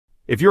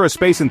If you're a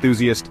space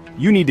enthusiast,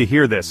 you need to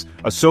hear this.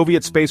 A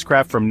Soviet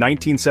spacecraft from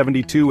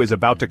 1972 is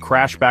about to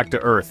crash back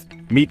to Earth.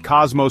 Meet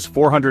Kosmos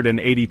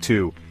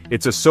 482.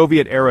 It's a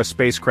Soviet-era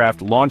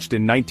spacecraft launched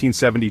in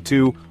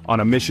 1972 on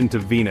a mission to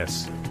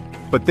Venus.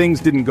 But things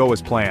didn't go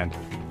as planned.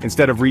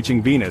 Instead of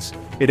reaching Venus,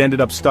 it ended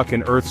up stuck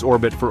in Earth's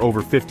orbit for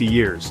over 50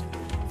 years.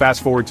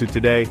 Fast forward to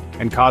today,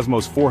 and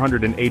Kosmos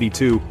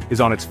 482 is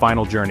on its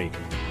final journey.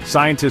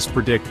 Scientists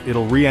predict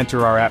it'll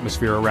re-enter our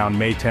atmosphere around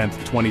May 10,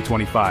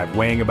 2025.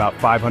 Weighing about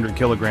 500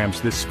 kilograms,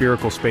 this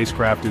spherical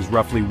spacecraft is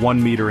roughly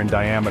 1 meter in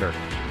diameter.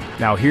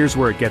 Now here's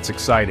where it gets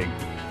exciting.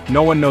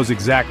 No one knows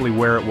exactly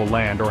where it will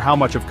land or how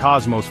much of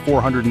Kosmos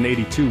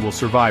 482 will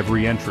survive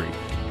re-entry.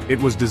 It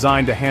was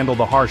designed to handle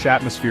the harsh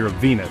atmosphere of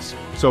Venus,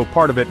 so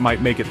part of it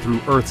might make it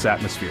through Earth's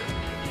atmosphere.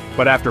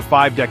 But after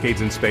 5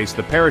 decades in space,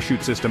 the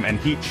parachute system and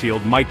heat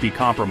shield might be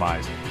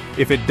compromised.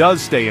 If it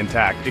does stay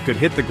intact, it could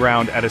hit the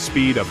ground at a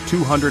speed of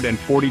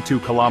 242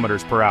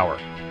 kilometers per hour.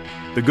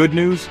 The good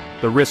news?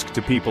 The risk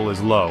to people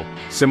is low,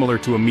 similar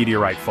to a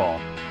meteorite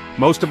fall.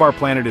 Most of our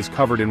planet is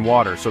covered in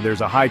water, so there's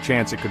a high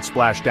chance it could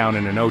splash down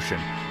in an ocean.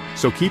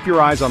 So keep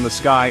your eyes on the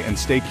sky and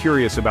stay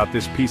curious about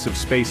this piece of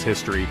space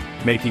history,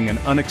 making an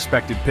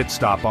unexpected pit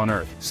stop on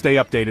Earth. Stay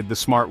updated the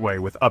smart way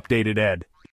with Updated Ed.